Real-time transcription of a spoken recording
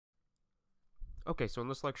Okay, so in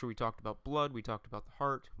this lecture we talked about blood, we talked about the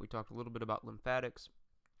heart, we talked a little bit about lymphatics.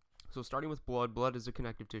 So starting with blood, blood is a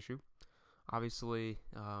connective tissue. Obviously,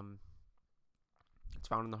 it's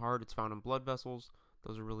found in the heart, it's found in blood vessels.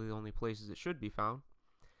 Those are really the only places it should be found.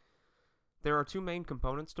 There are two main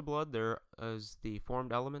components to blood. There is the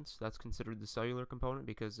formed elements. That's considered the cellular component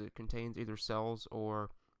because it contains either cells or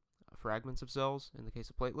fragments of cells in the case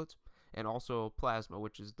of platelets, and also plasma,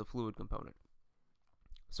 which is the fluid component.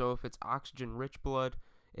 So if it's oxygen-rich blood,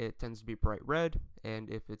 it tends to be bright red, and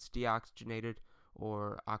if it's deoxygenated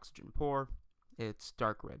or oxygen poor, it's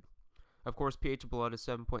dark red. Of course, pH of blood is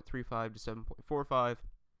 7.35 to 7.45.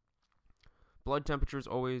 Blood temperature is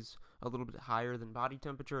always a little bit higher than body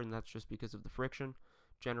temperature, and that's just because of the friction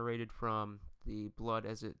generated from the blood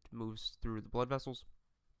as it moves through the blood vessels.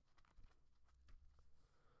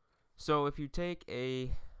 So if you take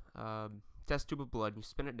a test tube of blood and you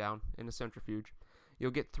spin it down in a centrifuge,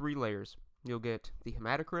 you'll get three layers. You'll get the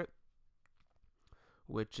hematocrit,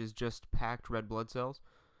 which is just packed red blood cells.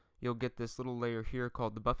 You'll get this little layer here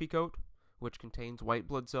called the buffy coat, which contains white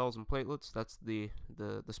blood cells and platelets. That's the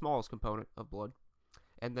smallest component of blood.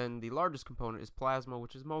 And then the largest component is plasma,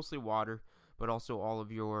 which is mostly water, but also all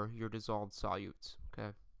of your dissolved solutes. Okay.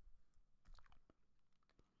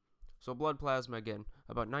 So blood plasma, again,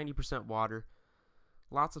 about 90% water.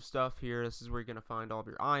 Lots of stuff here. This is where you're going to find all of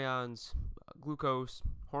your ions, glucose,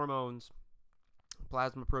 hormones,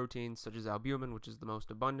 plasma proteins such as albumin, which is the most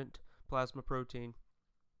abundant plasma protein.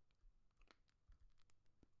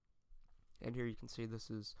 And here you can see this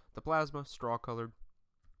is the plasma, straw colored.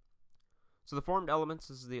 So the formed elements,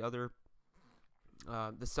 this is the other,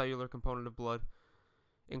 the cellular component of blood,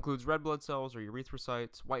 includes red blood cells or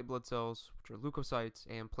erythrocytes, white blood cells, which are leukocytes,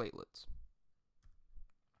 and platelets.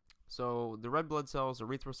 So the red blood cells,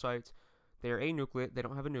 erythrocytes, they are anucleate, they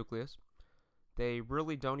don't have a nucleus. They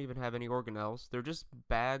really don't even have any organelles. They're just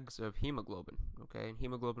bags of hemoglobin, okay? And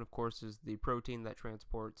hemoglobin, of course, is the protein that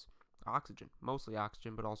transports oxygen, mostly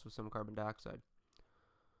oxygen, but also some carbon dioxide.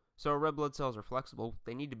 So red blood cells are flexible.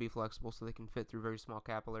 They need to be flexible so they can fit through very small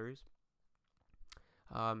capillaries.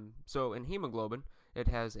 So in hemoglobin, it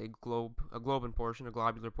has a globin portion, a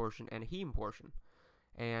globular portion, and a heme portion.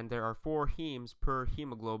 And there are 4 hemes per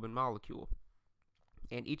hemoglobin molecule.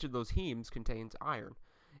 And each of those hemes contains iron.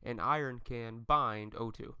 And iron can bind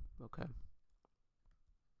O2. Okay.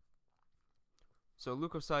 So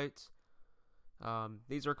leukocytes,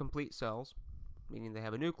 these are complete cells, meaning they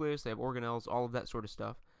have a nucleus, they have organelles, all of that sort of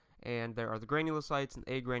stuff. And there are the granulocytes and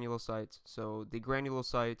agranulocytes. So the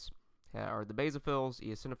granulocytes are the basophils,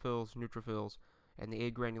 eosinophils, neutrophils, and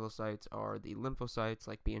the agranulocytes are the lymphocytes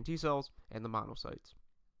like B and T cells and the monocytes.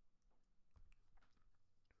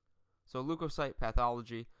 So leukocyte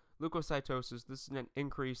pathology, leukocytosis, this is an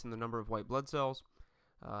increase in the number of white blood cells.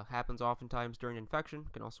 Happens oftentimes during infection,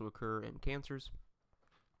 can also occur in cancers.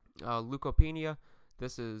 Leukopenia,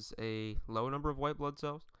 this is a low number of white blood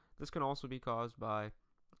cells. This can also be caused by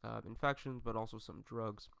infections, but also some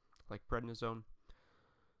drugs like prednisone.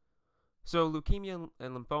 So leukemia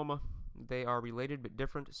and lymphoma, they are related but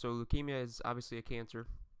different. So leukemia is obviously a cancer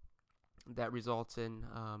that results in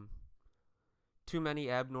too many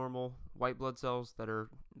abnormal white blood cells that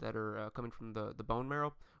are coming from the bone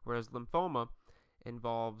marrow, whereas lymphoma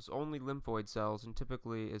involves only lymphoid cells and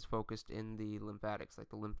typically is focused in the lymphatics, like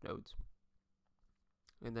the lymph nodes.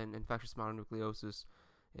 And then infectious mononucleosis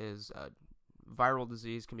is a viral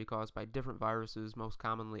disease, can be caused by different viruses, most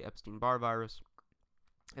commonly Epstein-Barr virus.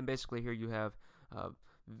 And basically here you have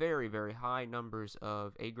very, very high numbers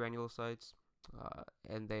of agranulocytes,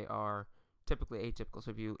 and they are typically atypical.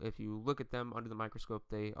 So if you look at them under the microscope,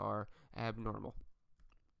 they are abnormal.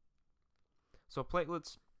 So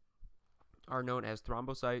platelets are known as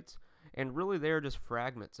thrombocytes, and really they are just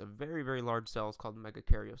fragments of very, very large cells called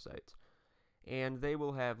megakaryocytes. And they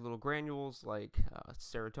will have little granules like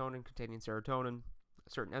serotonin, containing serotonin,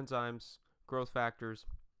 certain enzymes, growth factors,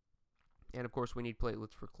 and of course we need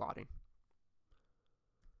platelets for clotting.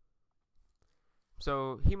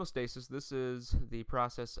 So hemostasis, this is the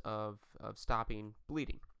process of stopping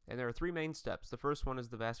bleeding. And there are 3 main steps. The first one is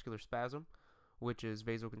the vascular spasm, which is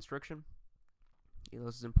vasoconstriction.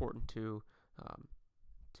 This is important to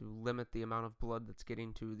limit the amount of blood that's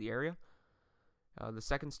getting to the area. The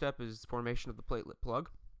second step is formation of the platelet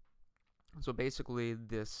plug. So basically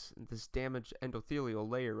this damaged endothelial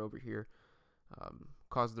layer over here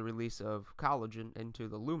causes the release of collagen into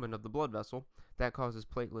the lumen of the blood vessel. That causes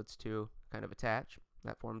platelets to kind of attach.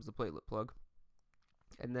 That forms the platelet plug.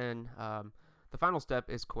 And then the final step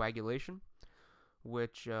is coagulation,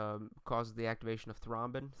 which causes the activation of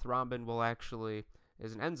thrombin. Thrombin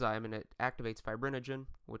is an enzyme, and it activates fibrinogen,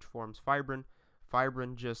 which forms fibrin.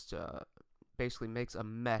 fibrin just basically makes a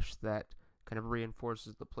mesh that kind of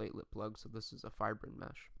reinforces the platelet plug. So this is a fibrin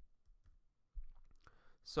mesh.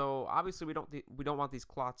 So obviously we don't want these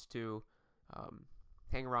clots to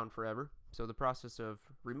hang around forever. So the process of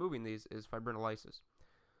removing these is fibrinolysis.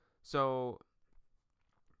 So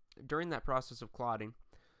during that process of clotting,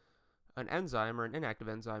 an enzyme or an inactive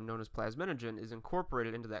enzyme known as plasminogen is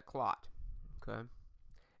incorporated into that clot. Okay,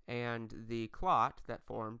 and the clot that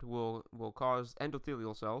formed will cause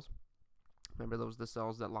endothelial cells. Remember, those are the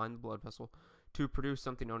cells that line the blood vessel, to produce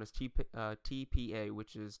something known as TPA,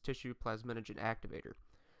 which is tissue plasminogen activator.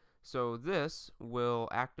 So this will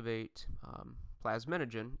activate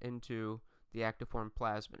plasminogen into the active form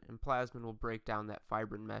plasmin, and plasmin will break down that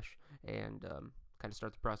fibrin mesh and kind of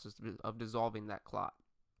start the process of dissolving that clot.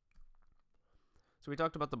 So we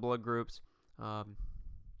talked about the blood groups.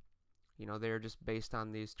 They're just based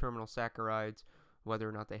on these terminal saccharides, whether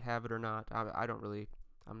or not they have it or not.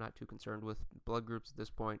 I'm not too concerned with blood groups at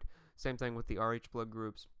this point. Same thing with the Rh blood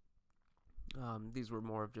groups. These were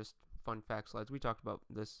more of just fun fact slides. We talked about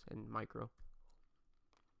this in micro.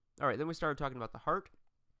 All right, then we started talking about the heart.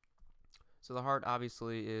 So the heart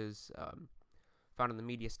obviously is found in the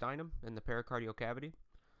mediastinum in the pericardial cavity.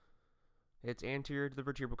 It's anterior to the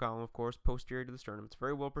vertebral column, of course, posterior to the sternum. It's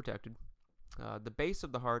very well protected. The base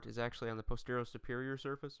of the heart is actually on the posterior superior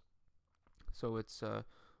surface, so it's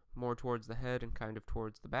more towards the head and kind of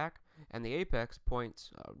towards the back, and the apex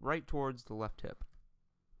points right towards the left hip.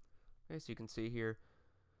 Okay, so you can see here,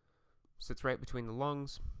 sits right between the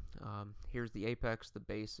lungs. Here's the apex, the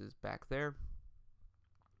base is back there.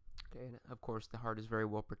 Okay, and of course the heart is very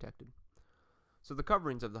well protected. So the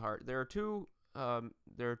coverings of the heart, there are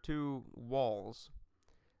two walls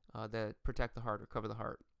that protect the heart or cover the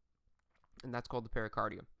heart, and that's called the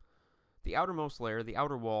pericardium. The outermost layer, the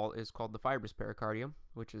outer wall, is called the fibrous pericardium,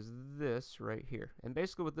 which is this right here. And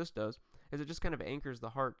basically what this does is it just kind of anchors the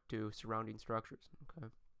heart to surrounding structures. Okay,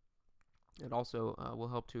 it also will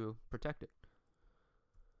help to protect it.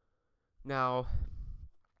 Now,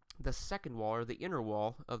 the second wall, or the inner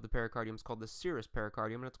wall of the pericardium, is called the serous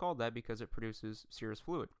pericardium, and it's called that because it produces serous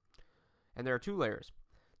fluid. And there are two layers.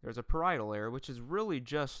 There's a parietal layer, which is really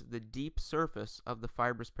just the deep surface of the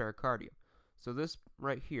fibrous pericardium. So this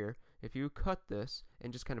right here, if you cut this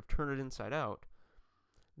and just kind of turn it inside out,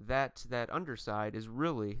 that underside is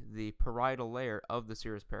really the parietal layer of the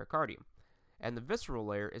serous pericardium. And the visceral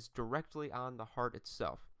layer is directly on the heart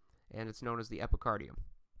itself, and it's known as the epicardium.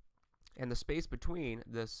 And the space between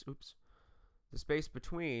this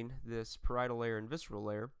parietal layer and visceral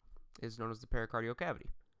layer is known as the pericardial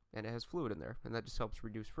cavity, and it has fluid in there, and that just helps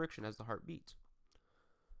reduce friction as the heart beats.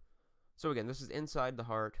 So again, this is inside the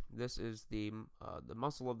heart. This is the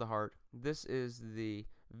muscle of the heart. This is the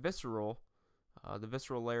visceral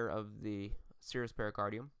layer of the serous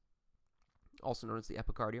pericardium, also known as the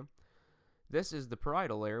epicardium. This is the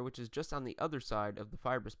parietal layer, which is just on the other side of the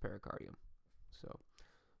fibrous pericardium. So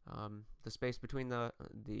the space between the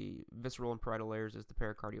visceral and parietal layers is the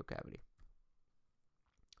pericardial cavity.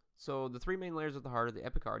 So the three main layers of the heart are the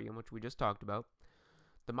epicardium, which we just talked about,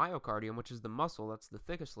 the myocardium, which is the muscle, that's the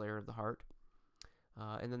thickest layer of the heart,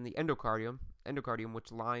 and then the endocardium,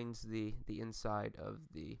 which lines the inside of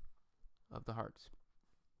the hearts.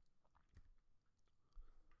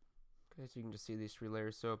 Okay, so you can just see these three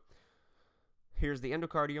layers. So here's the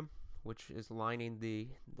endocardium, which is lining the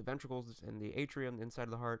ventricles and the atrium, the inside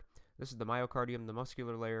of the heart. This is the myocardium, the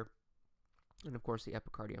muscular layer, and of course the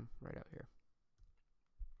epicardium right out here.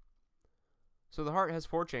 So the heart has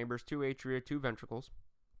four chambers, two atria, two ventricles.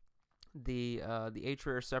 The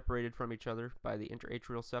atria are separated from each other by the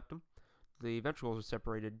interatrial septum. The ventricles are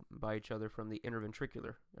separated by each other from the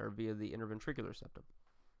interventricular, or via the interventricular septum.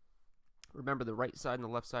 Remember, the right side and the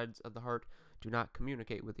left sides of the heart do not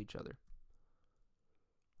communicate with each other.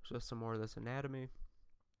 Just some more of this anatomy.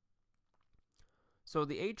 So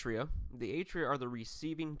the atria are the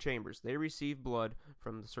receiving chambers. They receive blood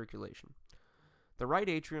from the circulation. The right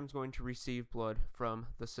atrium is going to receive blood from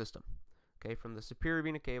the system, okay, from the superior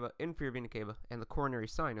vena cava, inferior vena cava, and the coronary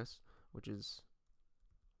sinus, which is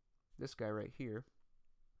this guy right here.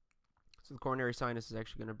 So the coronary sinus is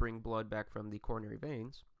actually going to bring blood back from the coronary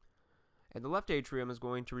veins. And the left atrium is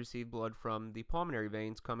going to receive blood from the pulmonary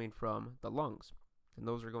veins coming from the lungs. And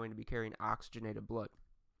those are going to be carrying oxygenated blood.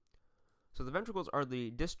 So the ventricles are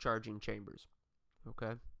the discharging chambers,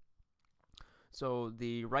 okay? So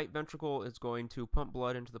the right ventricle is going to pump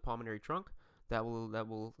blood into the pulmonary trunk. That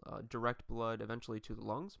will direct blood eventually to the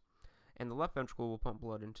lungs. And the left ventricle will pump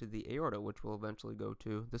blood into the aorta, which will eventually go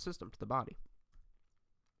to the system, to the body.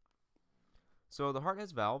 So the heart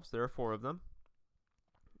has valves. There are four of them.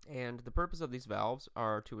 And the purpose of these valves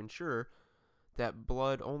are to ensure that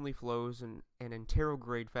blood only flows in an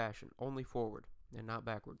anterograde fashion, only forward and not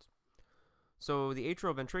backwards. So the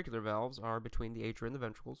atrioventricular valves are between the atria and the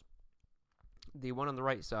ventricles. The one on the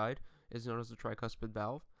right side is known as the tricuspid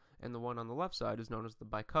valve, and the one on the left side is known as the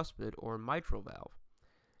bicuspid or mitral valve.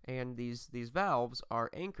 And these valves are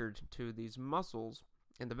anchored to these muscles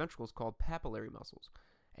in the ventricles called papillary muscles.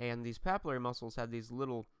 And these papillary muscles have these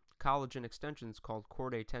little collagen extensions called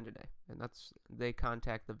chordae tendineae, and they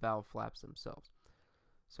contact the valve flaps themselves.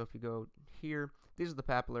 So if you go here, these are the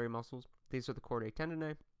papillary muscles, these are the chordae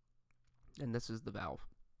tendineae, and this is the valve.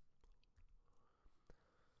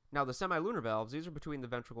 Now the semilunar valves, these are between the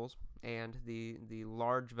ventricles and the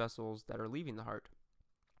large vessels that are leaving the heart.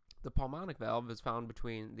 The pulmonic valve is found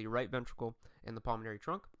between the right ventricle and the pulmonary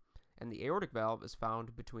trunk, and the aortic valve is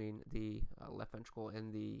found between the left ventricle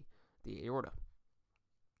and the aorta.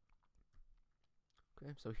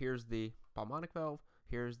 Okay, so here's the pulmonic valve,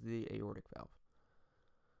 here's the aortic valve.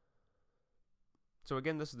 So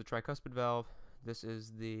again, this is the tricuspid valve, this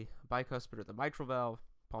is the bicuspid or the mitral valve,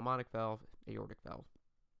 pulmonic valve, aortic valve.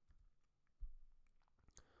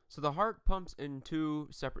 So the heart pumps in two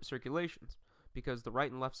separate circulations because the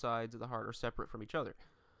right and left sides of the heart are separate from each other.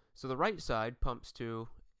 So the right side pumps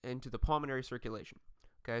into the pulmonary circulation.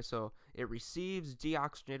 Okay, so it receives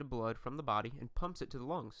deoxygenated blood from the body and pumps it to the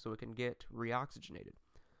lungs so it can get reoxygenated.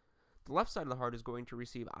 The left side of the heart is going to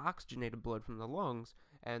receive oxygenated blood from the lungs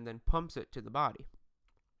and then pumps it to the body.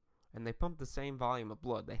 And they pump the same volume of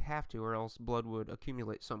blood. They have to, or else blood would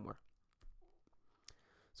accumulate somewhere.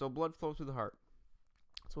 So blood flows through the heart.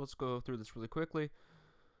 So let's go through this really quickly.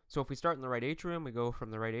 So if we start in the right atrium, we go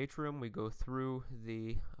from the right atrium, we go through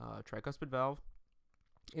the tricuspid valve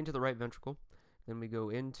into the right ventricle. Then we go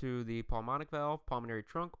into the pulmonic valve, pulmonary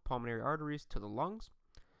trunk, pulmonary arteries to the lungs.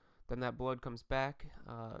 Then that blood comes back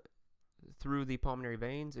through the pulmonary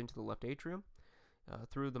veins into the left atrium,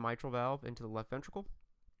 through the mitral valve into the left ventricle,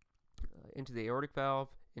 into the aortic valve,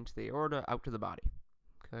 into the aorta, out to the body.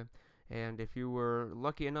 Okay, and if you were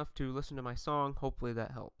lucky enough to listen to my song, hopefully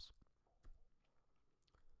that helps.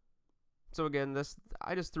 So again,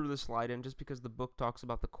 I just threw this slide in just because the book talks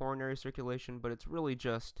about the coronary circulation, but it's really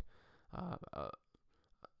just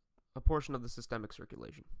a portion of the systemic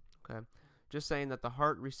circulation. Okay, just saying that the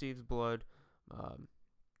heart receives blood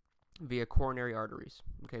via coronary arteries,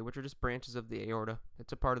 okay, which are just branches of the aorta.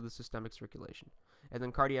 It's a part of the systemic circulation. And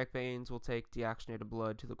then cardiac veins will take deoxygenated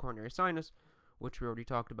blood to the coronary sinus, which we already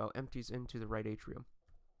talked about, empties into the right atrium.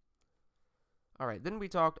 All right, then we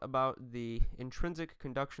talked about the intrinsic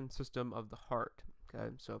conduction system of the heart.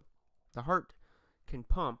 Okay, so the heart can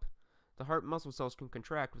pump, the heart muscle cells can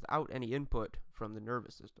contract without any input from the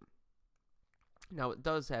nervous system. Now, it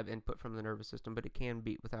does have input from the nervous system, but it can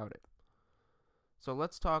beat without it. So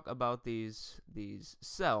let's talk about these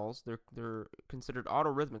cells. They're considered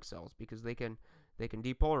autorhythmic cells because they can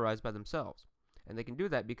depolarize by themselves. And they can do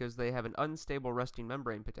that because they have an unstable resting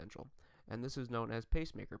membrane potential, and this is known as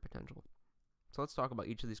pacemaker potential. So let's talk about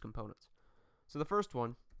each of these components. So the first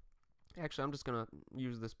one, actually I'm just going to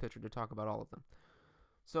use this picture to talk about all of them.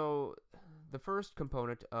 So the first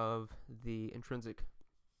component of the intrinsic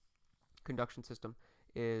conduction system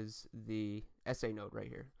is the SA node right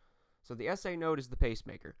here. So the SA node is the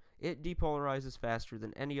pacemaker. It depolarizes faster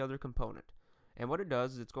than any other component. And what it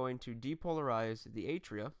does is it's going to depolarize the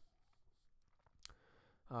atria,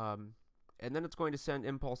 and then it's going to send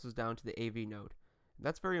impulses down to the AV node.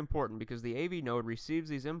 That's very important because the AV node receives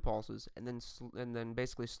these impulses and then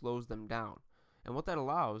basically slows them down. And what that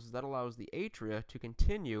allows is the atria to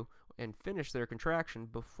continue and finish their contraction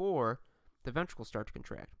before the ventricles start to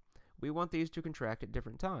contract. We want these to contract at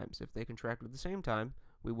different times. If they contract at the same time,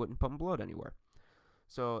 we wouldn't pump blood anywhere.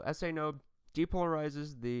 So SA node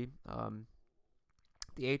depolarizes the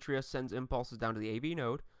atria, sends impulses down to the AV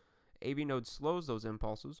node. AV node slows those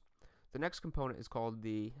impulses. The next component is called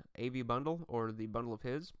the AV bundle, or the bundle of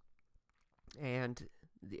His. And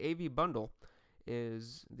the AV bundle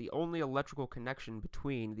is the only electrical connection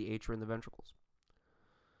between the atria and the ventricles.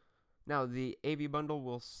 Now, the AV bundle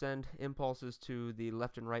will send impulses to the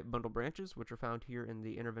left and right bundle branches, which are found here in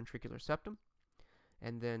the interventricular septum.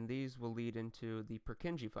 And then these will lead into the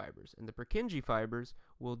Purkinje fibers. And the Purkinje fibers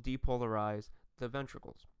will depolarize the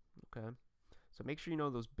ventricles. Okay? So make sure you know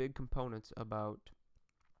those big components about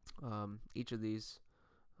each of these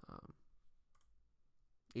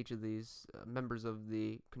members of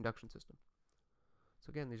the conduction system. So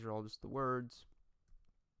again, these are all just the words.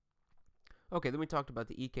 Okay, then we talked about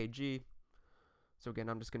the EKG. So again,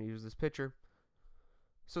 I'm just going to use this picture.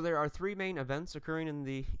 So there are three main events occurring in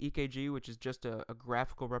the EKG, which is just a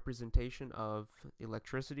graphical representation of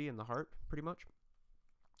electricity in the heart, pretty much.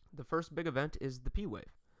 The first big event is the P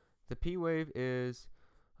wave. The P wave is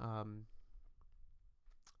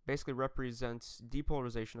basically represents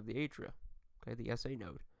depolarization of the atria, okay, the SA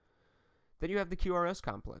node. Then you have the QRS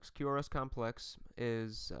complex. QRS complex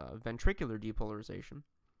is ventricular depolarization,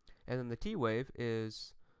 and then the T wave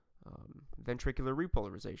is ventricular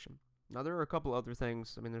repolarization. Now there are a couple other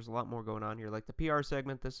things. I mean, there's a lot more going on here. Like the PR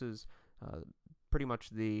segment, this is pretty much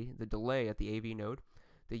the delay at the AV node.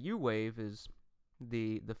 The U wave is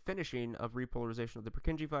the finishing of repolarization of the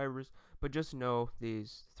Purkinje fibers, but just know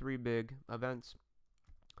these three big events.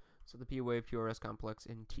 So the P wave, QRS complex,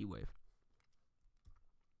 and T wave.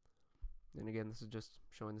 And again, this is just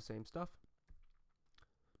showing the same stuff.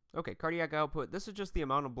 Okay, cardiac output. This is just the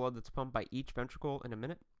amount of blood that's pumped by each ventricle in a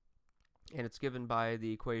minute. And it's given by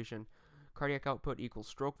the equation cardiac output equals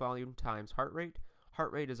stroke volume times heart rate.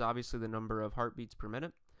 Heart rate is obviously the number of heartbeats per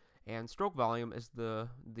minute. And stroke volume is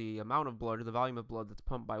the amount of blood, or the volume of blood that's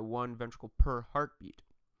pumped by one ventricle per heartbeat.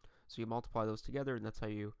 So you multiply those together, and that's how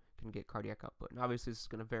you can get cardiac output. And obviously this is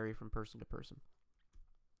going to vary from person to person.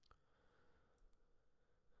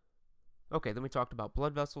 Okay, then we talked about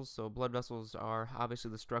blood vessels. So blood vessels are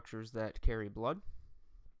obviously the structures that carry blood.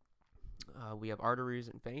 We have arteries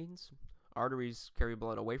and veins. Arteries carry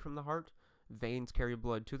blood away from the heart. Veins carry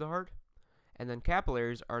blood to the heart. And then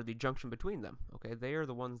capillaries are the junction between them. Okay, they are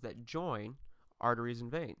the ones that join arteries and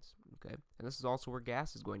veins. Okay, and this is also where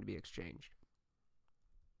gas is going to be exchanged.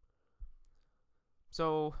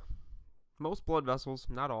 So most blood vessels,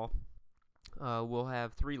 not all, will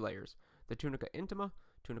have three layers: the tunica intima,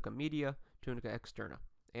 tunica media, tunica externa.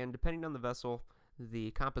 And depending on the vessel,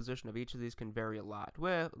 the composition of each of these can vary a lot.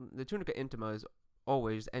 Well, the tunica intima is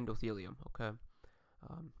always endothelium, okay?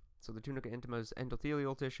 So the tunica intima is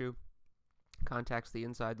endothelial tissue, contacts the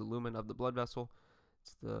inside, the lumen of the blood vessel.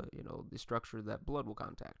 It's the structure that blood will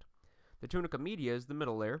contact. The tunica media is the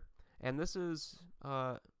middle layer, and this is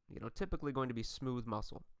typically going to be smooth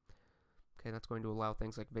muscle. Okay, that's going to allow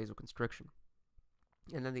things like vasoconstriction.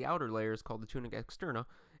 And then the outer layer is called the tunica externa,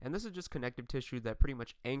 and this is just connective tissue that pretty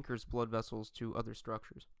much anchors blood vessels to other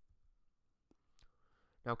structures.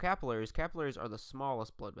 Now capillaries are the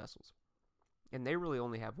smallest blood vessels, and they really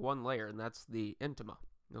only have one layer, and that's the intima,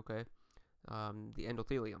 okay, the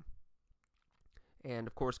endothelium. And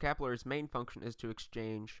of course, capillaries' main function is to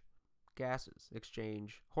exchange gases,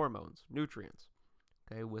 exchange hormones, nutrients,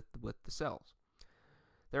 okay, with the cells.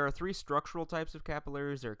 There are three structural types of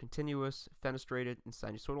capillaries. There are continuous, fenestrated, and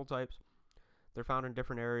sinusoidal types. They're found in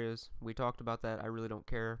different areas. We talked about that. I really don't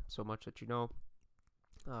care so much that you know.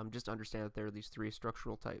 Just understand that there are these three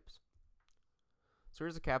structural types. So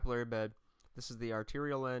here's a capillary bed. This is the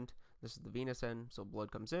arterial end. This is the venous end. So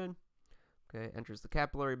blood comes in, okay, enters the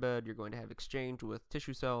capillary bed. You're going to have exchange with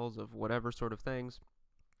tissue cells of whatever sort of things.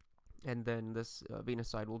 And then this venous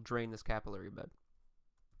side will drain this capillary bed.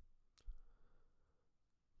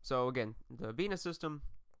 So again, the venous system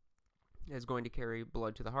is going to carry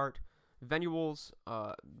blood to the heart. Venules,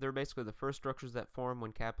 they're basically the first structures that form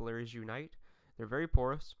when capillaries unite. They're very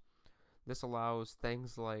porous. This allows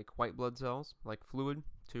things like white blood cells, like fluid,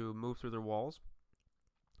 to move through their walls.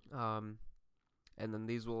 And then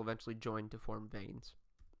these will eventually join to form veins.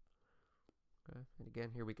 Okay. And again,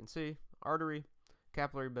 here we can see artery,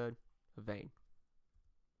 capillary bed, a vein.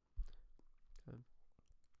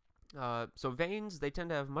 So veins, they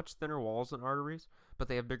tend to have much thinner walls than arteries, but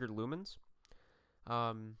they have bigger lumens.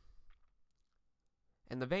 And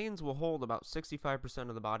the veins will hold about 65%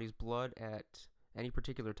 of the body's blood at any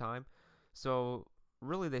particular time. So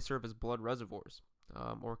really they serve as blood reservoirs,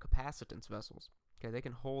 or capacitance vessels. Okay, they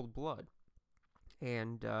can hold blood.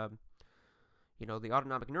 And, the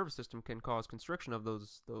autonomic nervous system can cause constriction of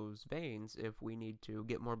those veins if we need to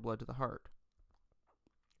get more blood to the heart.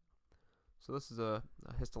 So this is a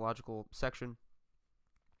histological section.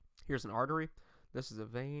 Here's an artery. This is a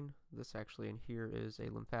vein. This actually in here is a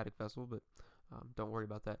lymphatic vessel, but don't worry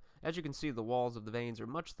about that. As you can see, the walls of the veins are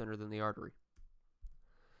much thinner than the artery.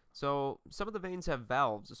 So some of the veins have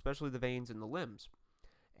valves, especially the veins in the limbs.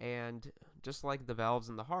 And just like the valves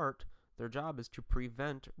in the heart, their job is to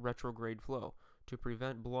prevent retrograde flow, to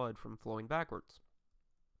prevent blood from flowing backwards.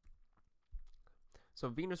 So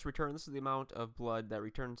venous return, this is the amount of blood that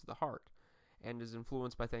returns to the heart, and is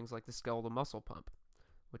influenced by things like the skeletal muscle pump,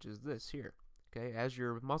 which is this here. Okay, as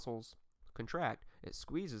your muscles contract, it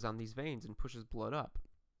squeezes on these veins and pushes blood up.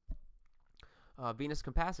 Venous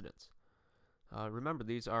capacitance. Remember,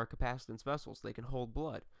 these are capacitance vessels. They can hold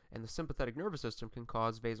blood, and the sympathetic nervous system can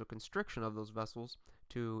cause vasoconstriction of those vessels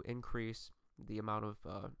to increase the amount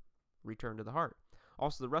of return to the heart.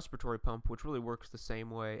 Also, the respiratory pump, which really works the same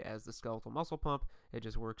way as the skeletal muscle pump, it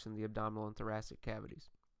just works in the abdominal and thoracic cavities.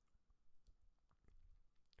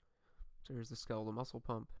 So here's the skeletal muscle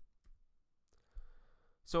pump.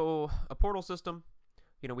 So a portal system,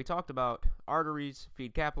 we talked about arteries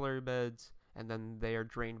feed capillary beds, and then they are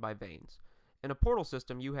drained by veins. In a portal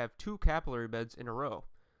system, you have two capillary beds in a row,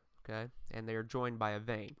 okay, and they are joined by a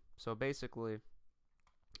vein. So basically,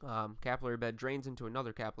 capillary bed drains into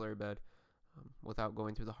another capillary bed without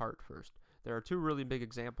going through the heart first. There are two really big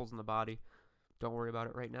examples in the body. Don't worry about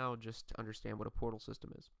it right now, just understand what a portal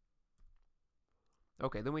system is.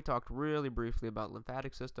 Okay, then we talked really briefly about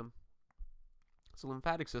lymphatic system. So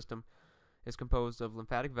lymphatic system is composed of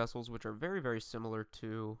lymphatic vessels, which are very, very similar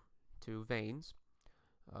to veins,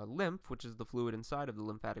 lymph, which is the fluid inside of the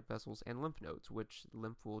lymphatic vessels, and lymph nodes, which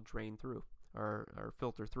lymph will drain through or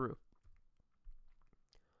filter through.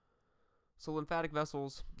 So lymphatic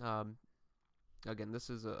vessels, again, this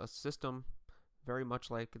is a system very much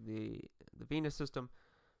like the venous system,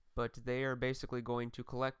 but they are basically going to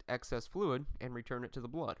collect excess fluid and return it to the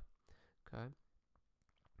blood. Okay,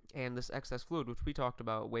 and this excess fluid, which we talked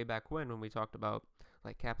about way back when we talked about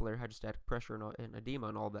like capillary hydrostatic pressure and edema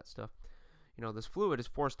and all that stuff, this fluid is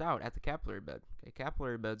forced out at the capillary bed. Okay,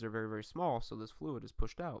 capillary beds are very, very small, so this fluid is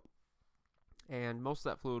pushed out, and most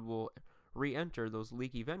of that fluid will re-enter those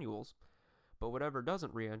leaky venules, but whatever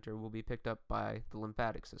doesn't re-enter will be picked up by the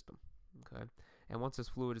lymphatic system. Okay, and once this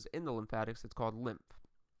fluid is in the lymphatics, it's called lymph.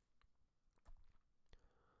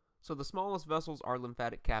 So the smallest vessels are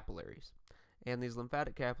lymphatic capillaries, and these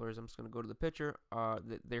lymphatic capillaries, I'm just going to go to the picture,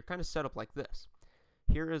 they're kind of set up like this.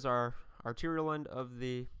 Here is our arterial end of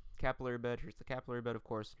the capillary bed. Here's the capillary bed, of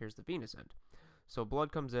course. Here's the venous end. So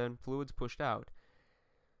blood comes in, fluid's pushed out,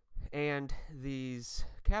 and these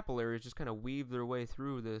capillaries just kind of weave their way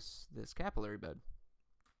through this capillary bed,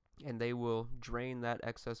 and they will drain that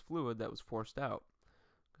excess fluid that was forced out.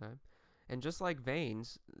 Okay, and just like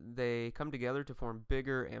veins, they come together to form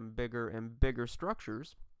bigger and bigger and bigger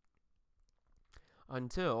structures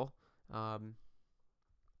until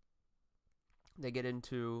they get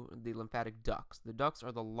into the lymphatic ducts. The ducts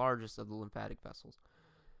are the largest of the lymphatic vessels.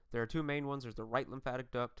 There are two main ones. There's the right lymphatic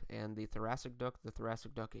duct and the thoracic duct. The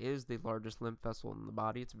thoracic duct is the largest lymph vessel in the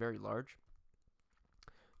body. It's very large.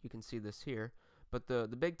 You can see this here. But the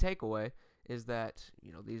big takeaway is that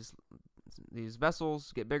these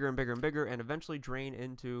vessels get bigger and bigger and bigger and eventually drain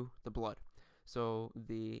into the blood. So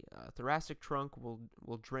the thoracic trunk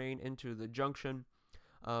will drain into the junction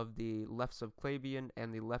of the left subclavian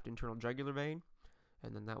and the left internal jugular vein,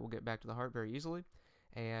 and then that will get back to the heart very easily.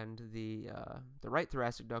 And the right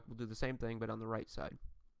thoracic duct will do the same thing, but on the right side.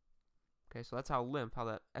 Okay, so that's how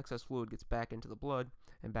that excess fluid gets back into the blood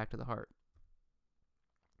and back to the heart.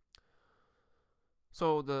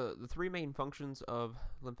 So the three main functions of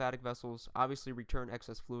lymphatic vessels: obviously return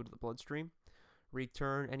excess fluid to the bloodstream,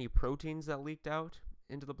 return any proteins that leaked out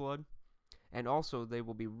into the blood, and also they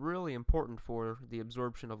will be really important for the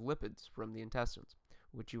absorption of lipids from the intestines,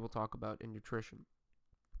 which you will talk about in nutrition.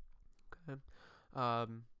 Okay.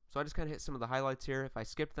 So I just kind of hit some of the highlights here. If I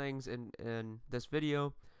skip things in this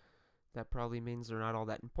video, that probably means they're not all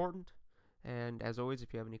that important. And as always,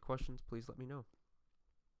 if you have any questions, please let me know.